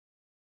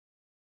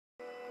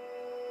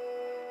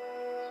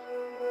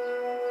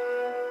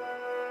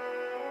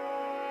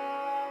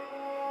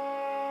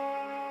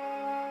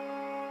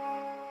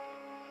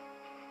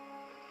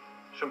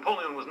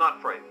Champollion was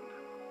not frightened.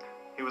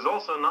 He was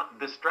also not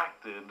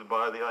distracted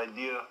by the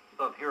idea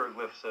of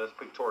hieroglyphs as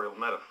pictorial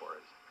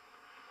metaphors.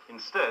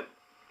 Instead,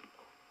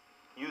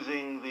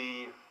 using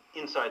the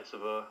insights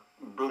of a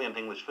brilliant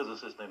English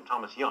physicist named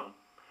Thomas Young,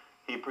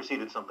 he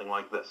proceeded something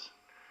like this.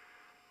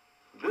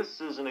 This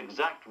is an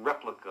exact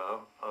replica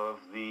of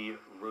the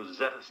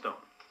Rosetta stone.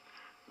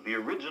 The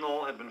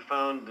original had been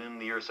found in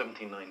the year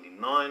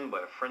 1799 by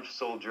a French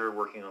soldier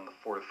working on the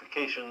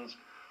fortifications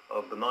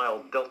of the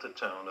Nile delta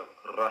town of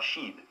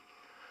Rashid,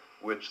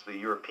 which the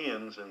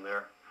Europeans, in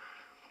their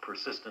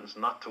persistence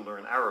not to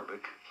learn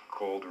Arabic,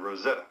 called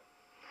Rosetta.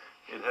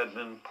 It had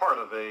been part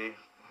of an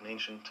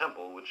ancient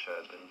temple which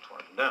had been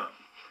torn down.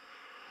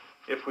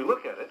 If we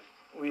look at it,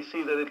 we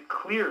see that it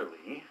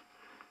clearly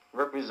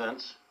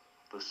represents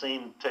the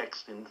same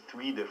text in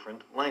 3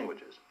 different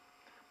languages.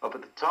 Up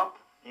at the top,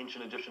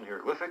 ancient Egyptian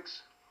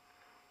hieroglyphics.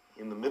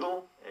 In the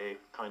middle, a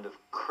kind of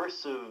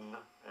cursive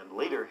and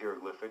later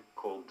hieroglyphic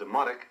called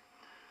demotic.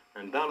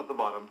 And down at the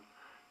bottom,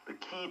 the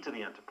key to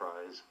the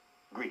enterprise,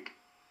 Greek.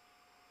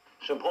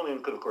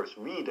 Champollion could, of course,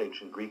 read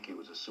ancient Greek. He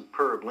was a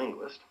superb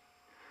linguist,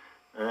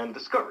 and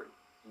discovered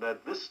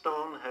that this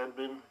stone had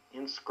been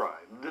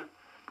inscribed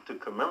to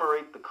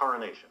commemorate the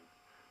coronation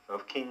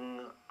of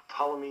King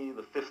Ptolemy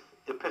V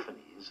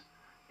Epiphanes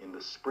in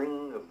the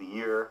spring of the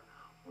year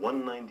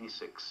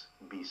 196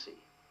 BC.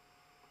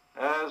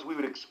 As we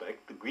would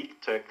expect, the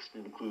Greek text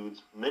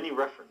includes many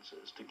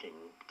references to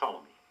King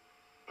Ptolemy.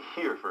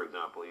 Here, for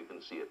example, you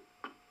can see it.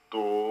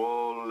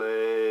 Ptolemeos.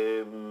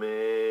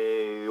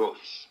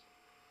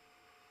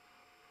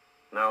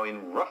 Now,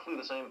 in roughly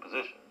the same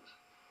positions,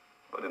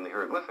 but in the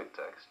hieroglyphic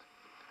text,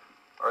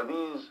 are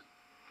these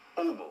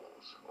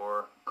ovals,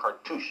 or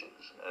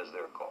cartouches, as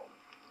they're called.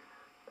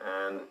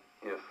 And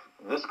if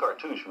this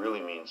cartouche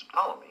really means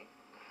Ptolemy,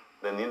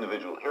 then the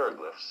individual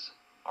hieroglyphs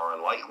are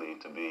unlikely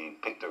to be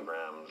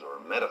pictograms or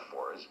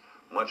metaphors.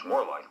 Much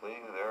more likely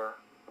they're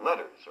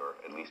letters, or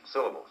at least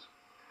syllables.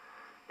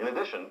 In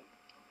addition,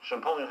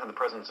 Champollion had the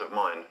presence of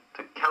mind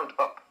to count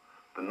up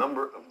the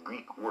number of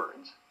Greek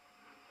words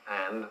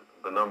and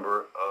the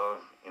number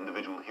of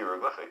individual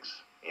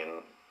hieroglyphics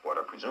in what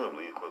are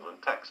presumably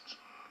equivalent texts.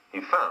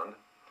 He found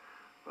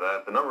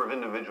that the number of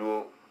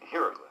individual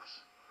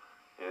hieroglyphs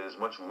is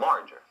much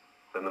larger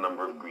than the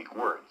number of Greek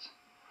words,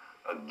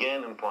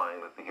 again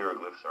implying that the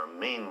hieroglyphs are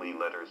mainly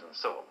letters and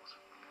syllables.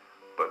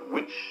 But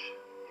which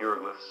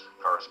hieroglyphs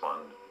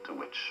correspond to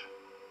which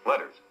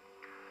letters?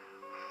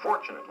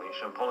 Fortunately,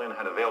 Champollion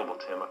had available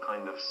to him a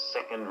kind of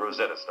second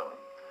Rosetta stone,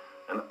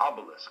 an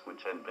obelisk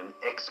which had been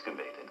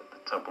excavated at the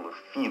Temple of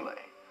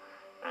Philae,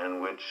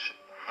 and which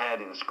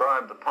had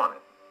inscribed upon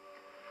it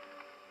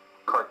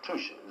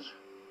cartouches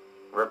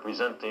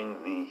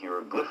representing the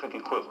hieroglyphic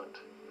equivalent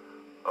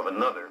of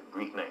another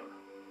Greek name,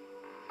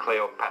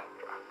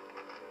 Cleopatra.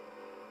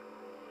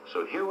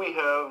 So here we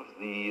have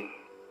the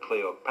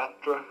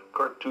Cleopatra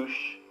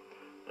cartouche,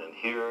 and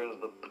here's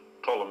the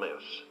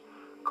Ptolemaeus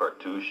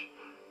cartouche.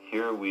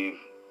 Here we've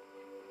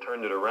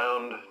turned it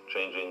around,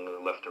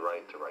 changing left to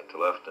right to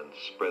left, and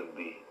spread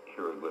the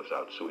hieroglyphs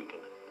out so we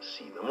can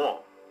see them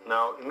all.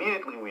 Now,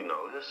 immediately we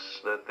notice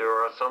that there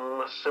are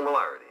some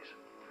similarities.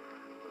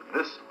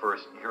 This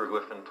first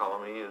hieroglyph in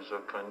Ptolemy is a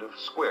kind of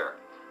square.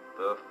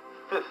 The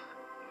 5th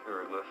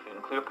hieroglyph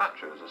in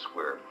Cleopatra is a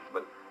square,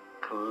 but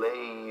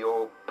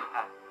Cleopatra,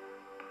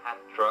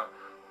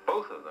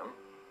 both of them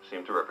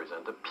seem to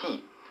represent a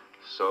P.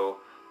 So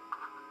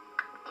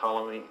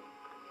Ptolemy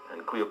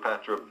and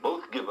Cleopatra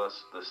both give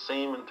us the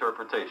same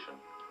interpretation.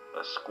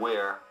 A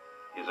square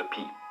is a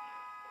P.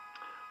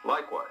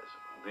 Likewise,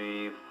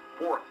 the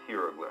 4th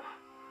hieroglyph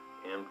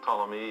in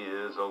Ptolemy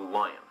is a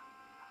lion.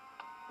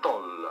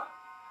 Tol,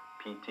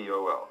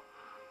 P-T-O-L.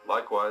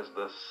 Likewise,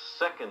 the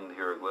 2nd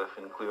hieroglyph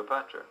in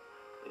Cleopatra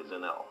is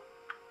an L.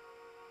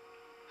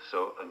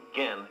 So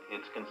again,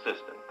 it's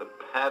consistent. The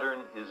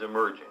pattern is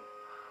emerging.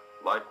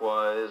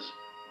 Likewise,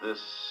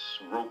 this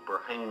rope or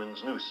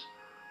hangman's noose,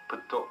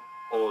 Ptolemy,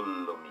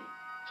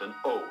 it's an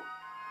O.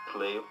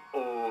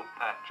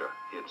 Cleopatra,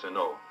 it's an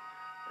O.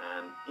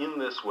 And in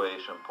this way,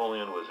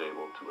 Champollion was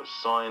able to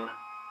assign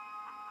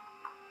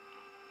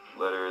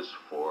letters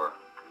for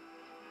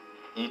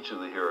each of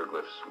the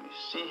hieroglyphs we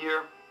see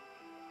here.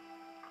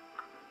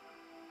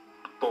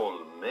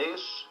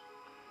 Ptolemeus,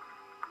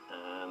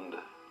 and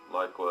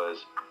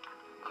likewise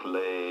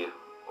Cleopatra.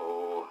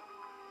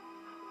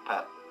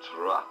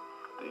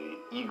 The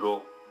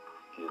eagle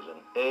is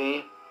an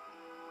A.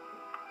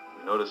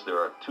 Notice there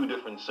are 2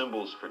 different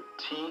symbols for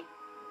T,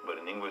 but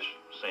in English,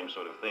 same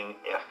sort of thing,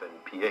 F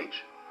and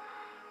PH.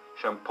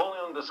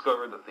 Champollion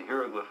discovered that the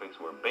hieroglyphics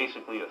were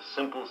basically a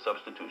simple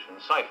substitution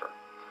cipher.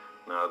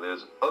 Now,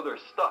 there's other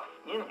stuff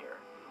in here.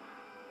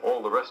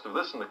 All the rest of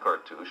this in the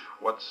cartouche,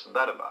 what's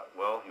that about?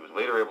 Well, he was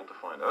later able to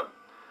find out.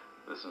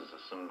 This is a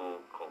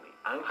symbol called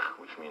the Ankh,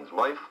 which means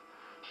life.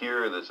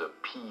 Here, there's a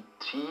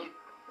PT,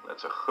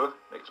 that's a Ch,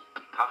 makes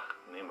Ptah,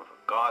 name of a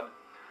god.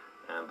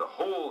 And the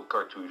whole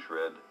cartouche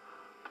read,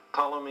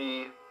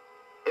 Ptolemy,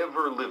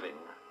 ever living,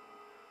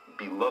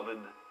 beloved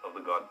of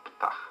the god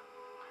Ptah.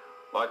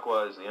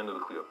 Likewise, the end of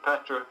the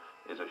Cleopatra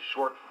is a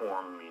short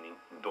form meaning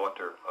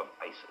daughter of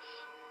Isis.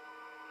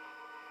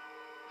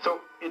 So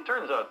it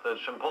turns out that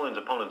Champollion's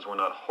opponents were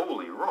not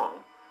wholly wrong.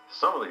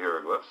 Some of the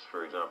hieroglyphs,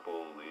 for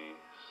example, the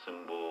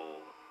symbol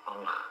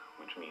Ankh,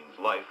 which means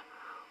life,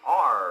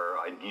 are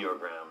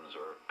ideograms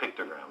or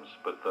pictograms,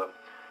 but the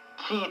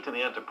key to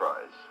the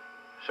enterprise,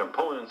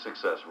 Champollion's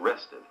success,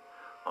 rested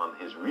on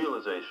his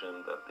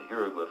realization that the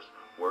hieroglyphs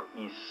were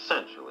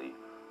essentially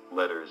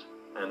letters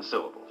and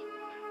syllables.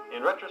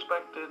 In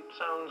retrospect, it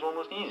sounds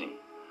almost easy,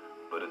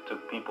 but it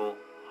took people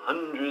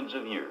hundreds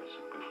of years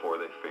before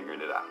they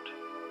figured it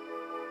out.